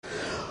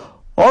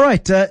All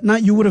right. Now,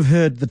 you would have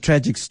heard the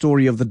tragic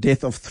story of the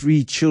death of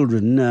 3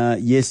 children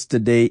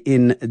yesterday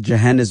in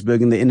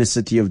Johannesburg, in the inner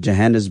city of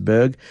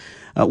Johannesburg,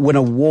 when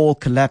a wall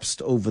collapsed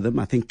over them.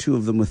 I think 2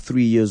 of them were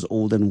 3 years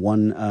old and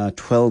one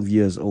 12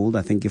 years old,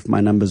 I think, if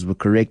my numbers were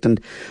correct. And,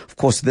 of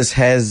course, this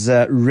has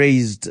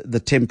raised the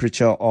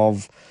temperature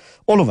of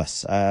all of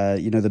us.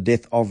 The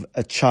death of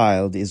a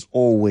child is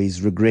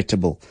always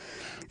regrettable.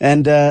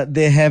 And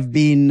there have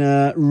been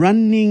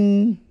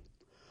running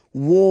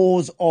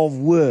wars of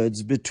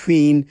words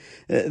between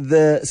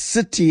the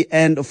city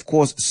and, of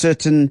course,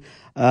 certain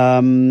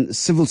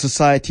civil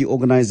society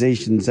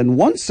organizations. And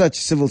one such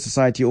civil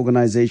society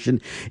organization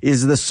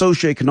is the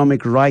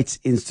Socio-Economic Rights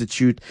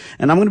Institute.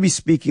 And I'm going to be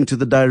speaking to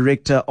the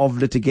director of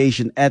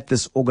litigation at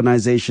this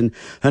organization.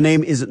 Her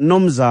name is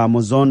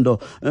Nomzamo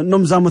Zondo.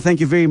 Nomzamo,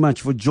 thank you very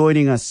much for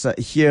joining us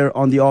here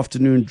on the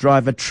afternoon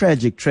drive. A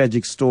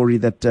tragic story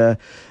that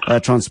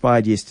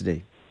transpired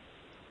yesterday.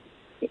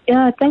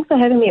 Yeah, thanks for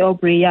having me,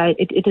 Aubrey. Yeah,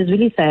 it is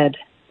really sad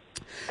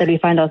that we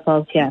find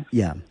ourselves here.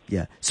 Yeah.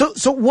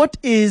 So what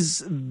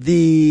is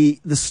the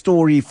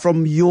story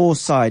from your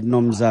side,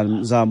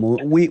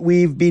 Nomzamo?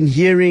 We've been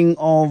hearing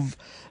of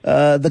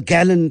the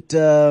gallant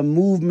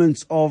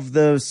movements of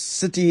the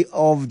City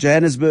of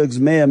Johannesburg's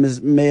Mayor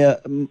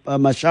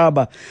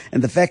Mashaba,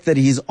 and the fact that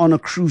he's on a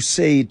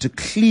crusade to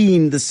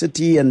clean the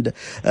city and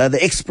the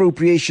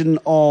expropriation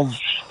of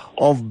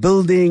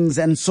buildings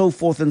and so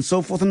forth and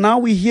so forth. And now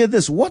we hear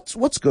this.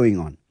 What's going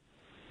on?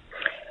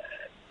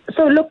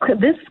 So look,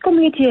 this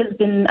community has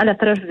been under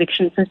threat of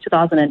eviction since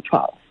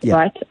 2012,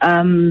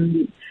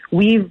 right?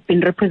 We've been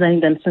representing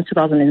them since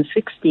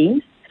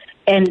 2016,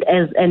 and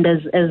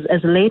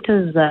as late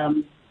as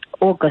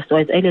August, or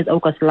as early as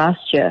August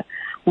last year,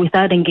 we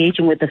started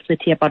engaging with the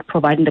city about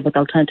providing them with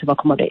alternative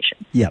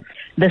accommodation. Yeah.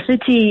 The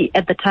city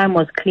at the time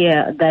was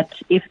clear that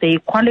if they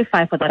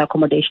qualify for that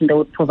accommodation, they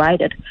would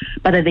provide it,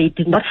 but that they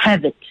did not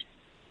have it.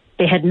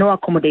 They had no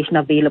accommodation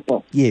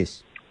available.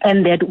 Yes.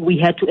 And that we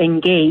had to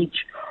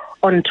engage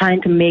on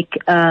trying to make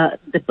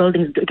the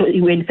buildings,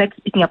 we were in fact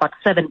speaking about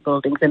 7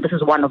 buildings, and this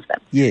is one of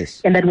them. Yes.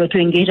 And then we're to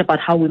engage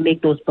about how we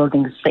make those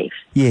buildings safe.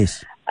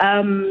 Yes.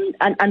 And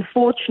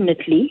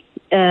unfortunately,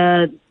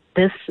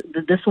 this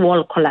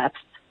wall collapsed.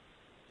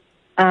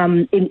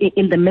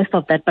 In the midst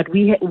of that, but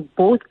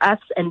both us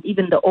and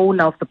even the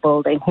owner of the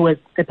building, who is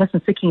the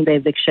person seeking the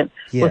eviction,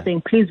 was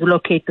saying, please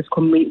relocate this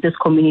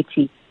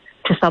community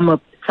to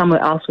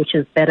somewhere else which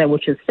is better,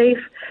 which is safe.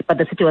 But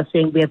the city was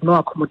saying we have no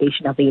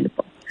accommodation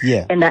available.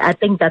 Yeah. And I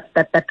think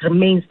that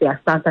remains their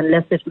stance,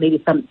 unless if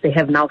maybe they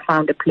have now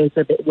found a place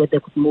where they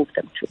could move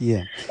them to.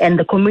 Yeah. And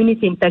the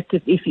community, in fact,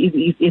 if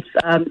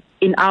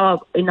in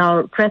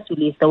our press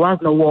release there was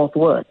no war of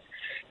words,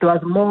 there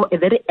was more a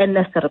very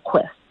earnest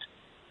request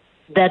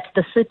that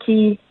the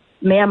city,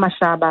 Mayor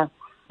Mashaba,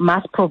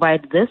 must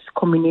provide this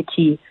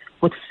community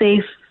with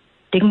safe,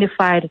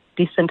 dignified,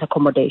 decent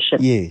accommodation.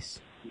 Yes.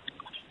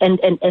 And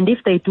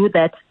if they do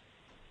that,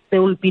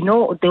 there will be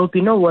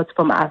no words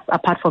from us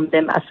apart from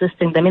them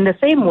assisting them in the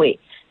same way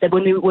that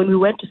when we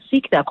went to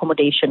seek the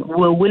accommodation, we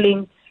were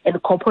willing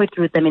and cooperated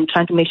with them in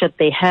trying to make sure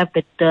they have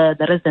the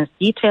residents'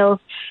 details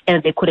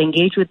and they could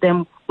engage with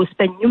them. We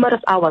spent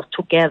numerous hours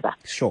together,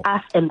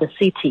 us and the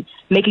city,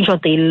 making sure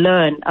they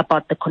learn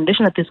about the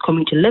condition that this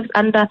community lives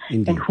under.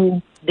 Indeed. And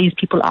who these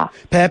people are.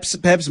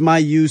 Perhaps my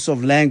use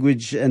of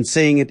language and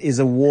saying it is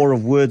a war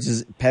of words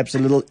is perhaps a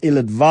little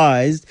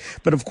ill-advised.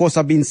 But of course,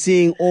 I've been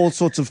seeing all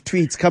sorts of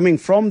tweets coming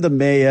from the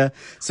mayor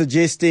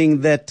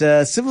suggesting that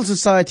civil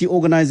society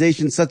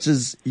organizations such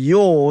as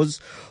yours,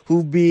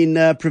 who've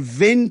been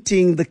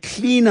preventing the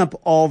cleanup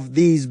of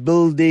these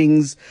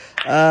buildings,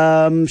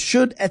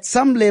 should at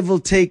some level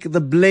take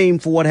the blame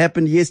for what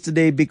happened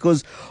yesterday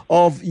because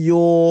of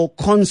your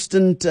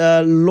constant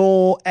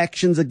law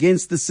actions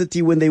against the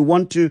city when they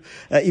want to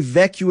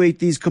evacuate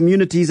these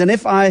communities. And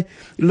if I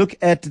look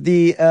at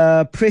the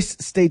press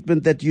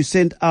statement that you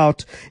sent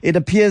out, it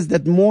appears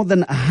that more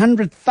than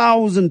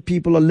 100,000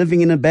 people are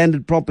living in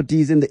abandoned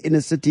properties in the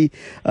inner city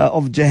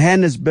of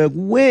Johannesburg.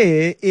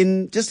 Where,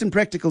 in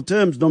practical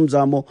terms,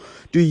 Nomzamo,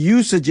 do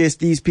you suggest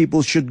these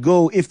people should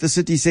go if the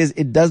city says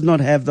it does not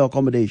have the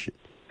accommodation?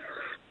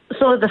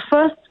 So the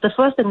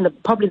first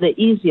and probably the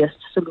easiest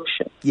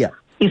solution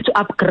is to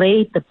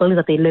upgrade the buildings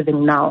that they live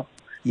in now.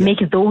 Make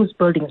those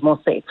buildings more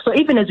safe. So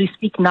even as we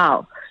speak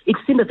now, it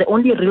seems that the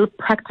only real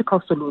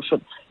practical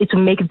solution is to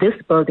make this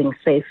building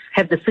safe,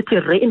 have the city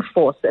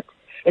reinforce it,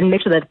 and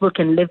make sure that people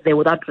can live there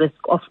without risk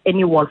of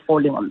any wall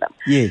falling on them.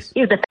 Yes.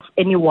 If the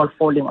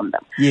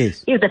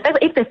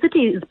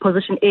city's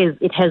position is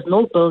it has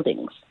no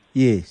buildings.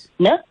 Yes.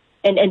 No?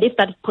 And if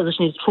that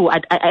position is true,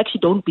 I actually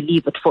don't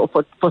believe it for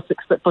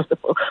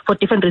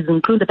different reasons,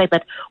 including the fact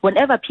that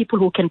whenever people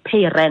who can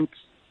pay rent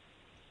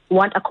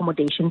want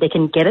accommodation, they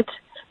can get it.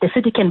 The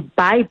city can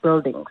buy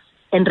buildings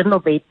and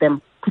renovate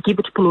them to give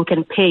it to people who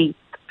can pay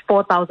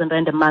 4,000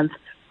 rand a month,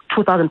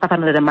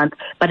 2,500 a month,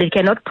 but it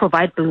cannot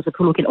provide buildings to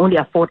people who can only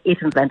afford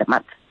 800 rand a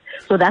month.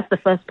 So that's the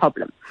first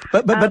problem.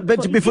 But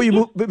before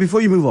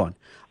you move on,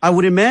 I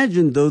would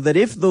imagine, though, that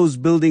if those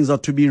buildings are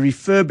to be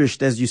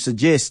refurbished, as you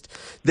suggest,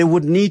 there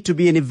would need to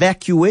be an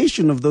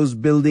evacuation of those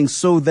buildings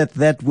so that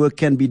that work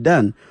can be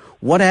done.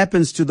 What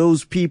happens to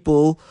those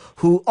people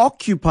who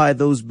occupy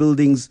those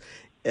buildings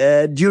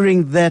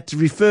during that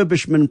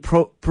refurbishment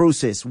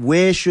process?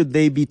 Where should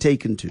they be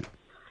taken to?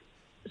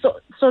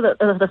 So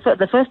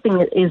the first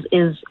thing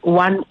is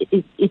one,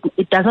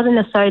 it does not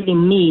necessarily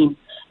mean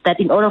that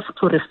in order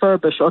to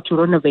refurbish or to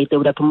renovate, they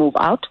would have to move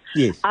out.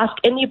 Yes. Ask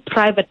any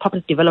private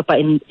property developer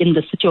in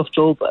the city of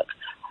Joburg.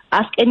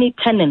 Ask any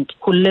tenant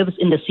who lives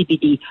in the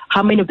CBD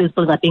how many of these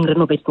buildings are being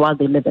renovated while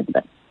they live in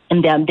them.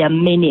 And there are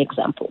many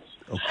examples.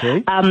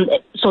 Okay.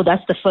 So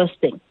that's the first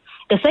thing.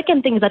 The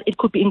second thing is that it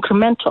could be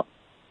incremental.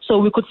 So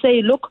we could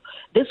say, look,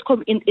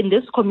 in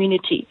this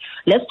community,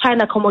 let's try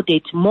and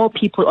accommodate more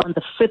people on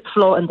the 5th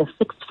floor and the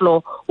 6th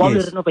floor while we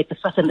renovate the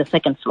 1st and the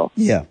 2nd floor.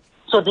 Yeah.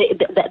 So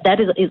that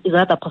is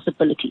another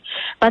possibility.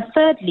 But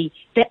thirdly,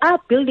 there are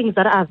buildings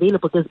that are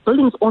available. There's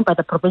buildings owned by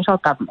the provincial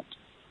government,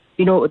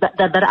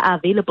 that are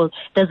available.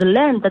 There's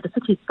land that the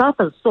city itself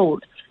has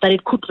sold that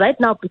it could right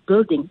now be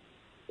building.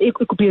 It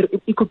could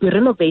be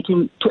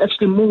renovating to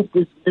actually move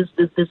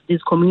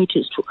these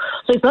communities to.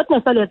 So it's not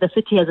necessarily that the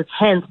city has its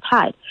hands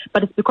tied,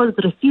 but it's because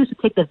it refused to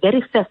take the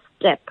very first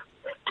step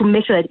to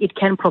make sure that it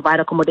can provide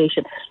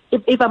accommodation.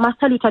 If I must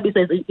tell you, Davies,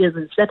 as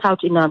it's set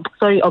out in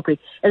Aubrey,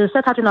 as it's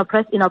set out in our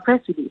press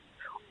release,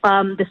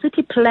 the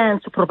city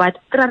plans to provide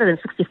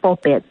 364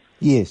 beds.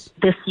 Yes.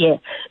 This year,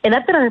 and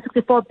that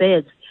 364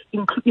 beds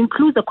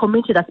includes a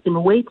community that's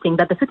been waiting,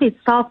 that the city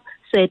itself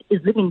said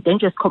is living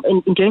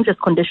in dangerous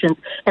conditions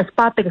as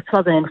far back as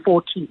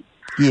 2014.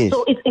 Yes.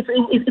 So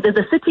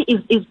the city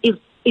is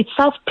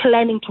itself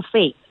planning to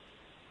fail.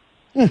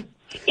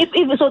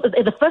 So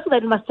the first thing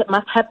that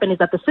must happen is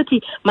that the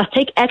city must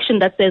take action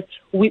that says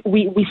we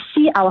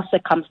see our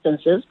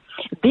circumstances,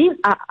 these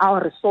are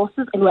our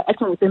resources, and we're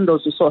acting within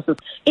those resources.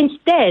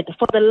 Instead,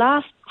 for the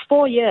last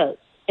 4 years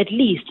at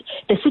least,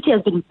 the city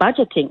has been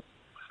budgeting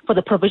for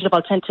the provision of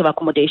alternative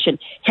accommodation,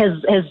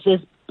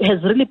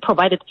 has really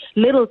provided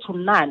little to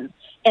none,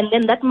 and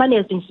then that money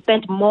has been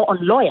spent more on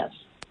lawyers.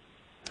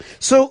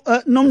 So,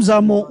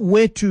 Nomzamo,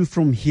 where to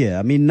from here?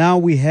 I mean, now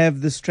we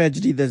have this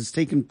tragedy that has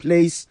taken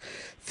place.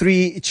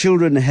 3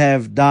 children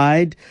have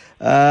died.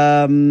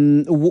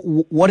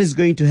 What is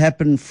going to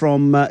happen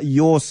from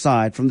your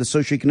side, from the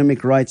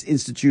Socio-Economic Rights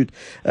Institute,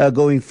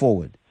 going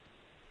forward?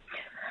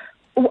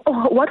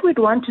 What we'd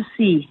want to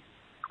see,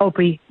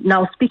 Aubrey,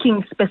 now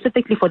speaking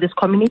specifically for this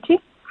community,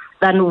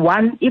 then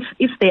one,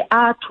 if they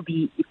are to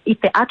be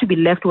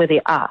left where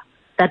they are,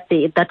 that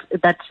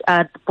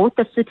both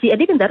the city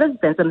and even the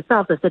residents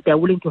themselves have said they are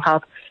willing to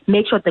help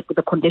make sure that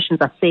the conditions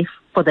are safe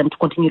for them to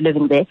continue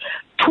living there.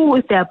 2,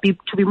 if they are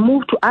to be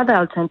moved to other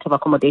alternative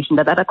accommodation,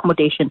 that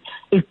accommodation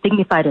is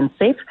dignified and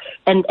safe.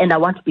 And I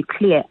want to be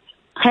clear,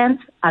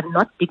 tents are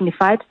not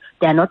dignified,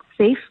 they are not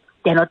safe,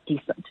 they are not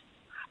decent.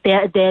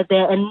 There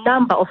are a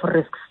number of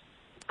risks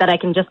that I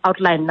can just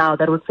outline now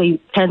that would say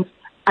tents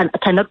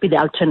cannot be the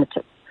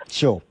alternative.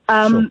 Sure.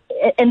 And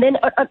then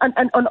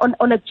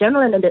on a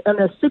general and on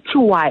a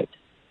citywide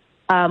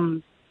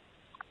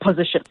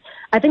position,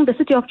 I think the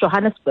city of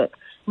Johannesburg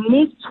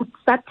needs to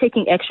start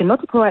taking action,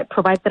 not to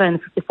provide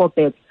 364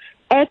 beds.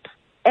 Act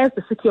as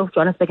the city of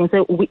Johannesburg and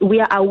say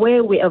we are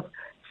aware we have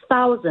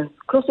thousands,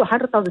 close to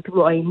 100,000 people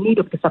who are in need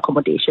of this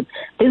accommodation.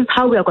 This is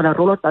how we are going to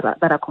roll out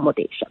that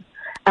accommodation.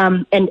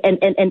 And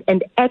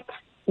act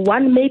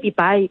one maybe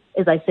by,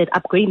 as I said,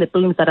 upgrading the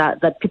buildings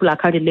that people are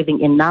currently living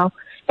in now.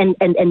 And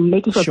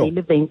making sure they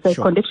live there in safe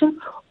conditions,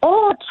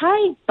 or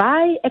try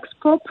by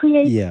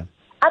expropriate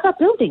other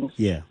buildings.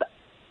 Yeah.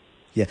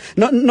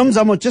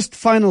 Nomzamo, just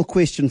final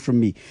question from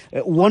me.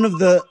 One of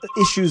the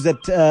issues that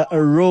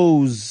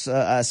arose,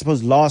 I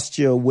suppose, last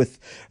year with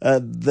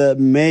the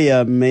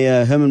Mayor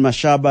Herman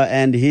Mashaba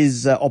and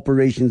his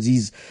operations,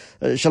 his,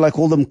 shall I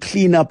call them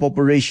cleanup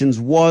operations,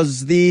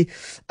 was the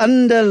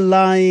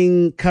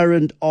underlying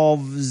current of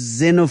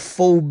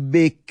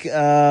xenophobic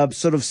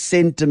sort of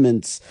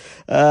sentiments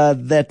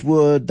that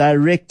were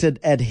directed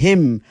at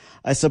him,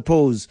 I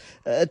suppose.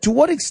 To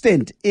what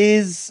extent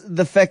is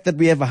the fact that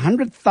we have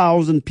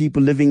 100,000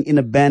 people living in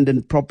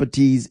abandoned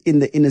properties in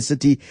the inner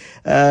city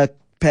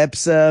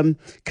perhaps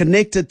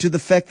connected to the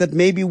fact that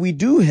maybe we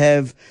do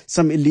have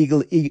some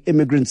illegal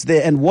immigrants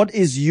there? And what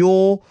is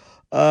your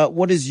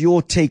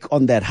take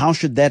on that? How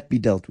should that be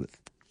dealt with?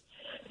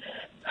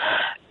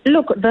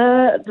 Look,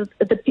 the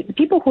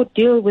people who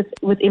deal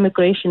with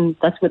immigration,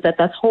 that's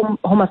Home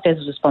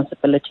Affairs'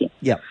 responsibility.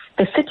 Yeah.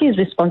 The city's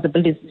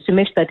responsibility is to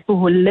make sure that people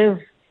who live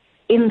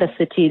in the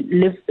city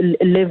live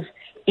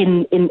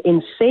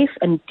in safe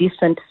and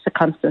decent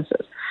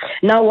circumstances.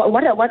 Now,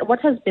 what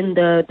has been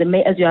the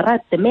mayor? As you are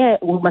right, the mayor,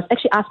 we must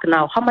actually ask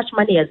now how much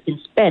money has been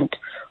spent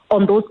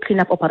on those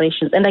cleanup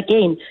operations. And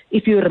again,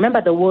 if you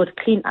remember the word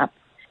clean up,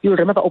 you'll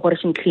remember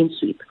Operation Clean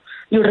Sweep.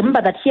 You'll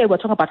remember that here we're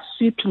talking about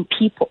sweeping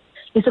people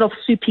instead of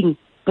sweeping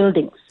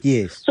buildings.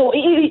 Yes. So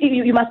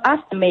you must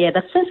ask the mayor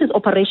that since his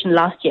operation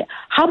last year,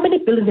 how many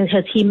buildings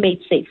has he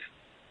made safe?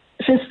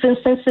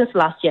 since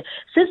last year,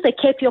 since the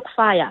Cape York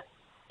fire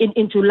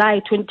in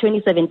July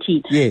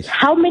 2017. Yes.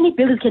 How many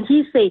buildings can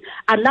he say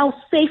are now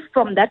safe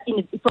from that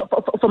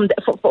from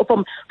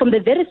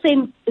the very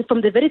same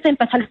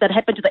fatalities that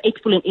happened to the 8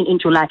 people in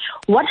July?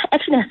 What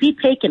action has he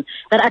taken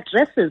that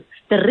addresses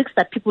the risks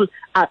that people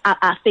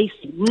are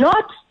facing?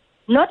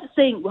 Not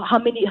saying how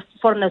many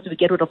foreigners we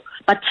get rid of,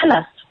 but tell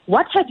us,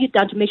 what have you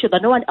done to make sure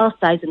that no one else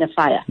dies in a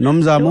fire? No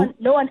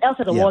one else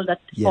has a wall that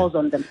falls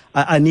on them.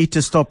 I need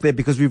to stop there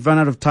because we've run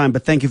out of time,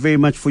 but thank you very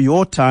much for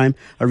your time.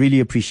 I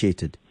really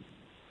appreciate it.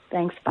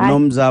 Thanks. Bye.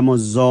 Nomzamo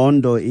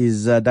Zondo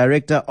is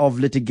Director of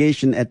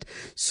Litigation at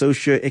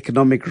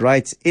Socio-Economic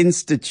Rights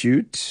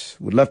Institute.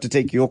 Would love to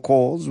take your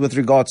calls with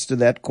regards to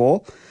that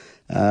call.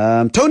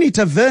 Tony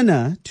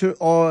Taverna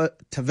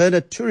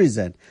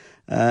Turizan,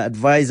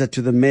 advisor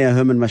to the Mayor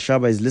Herman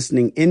Mashaba, was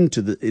listening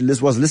into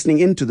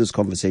this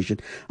conversation.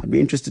 I'd be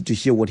interested to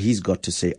hear what he's got to say.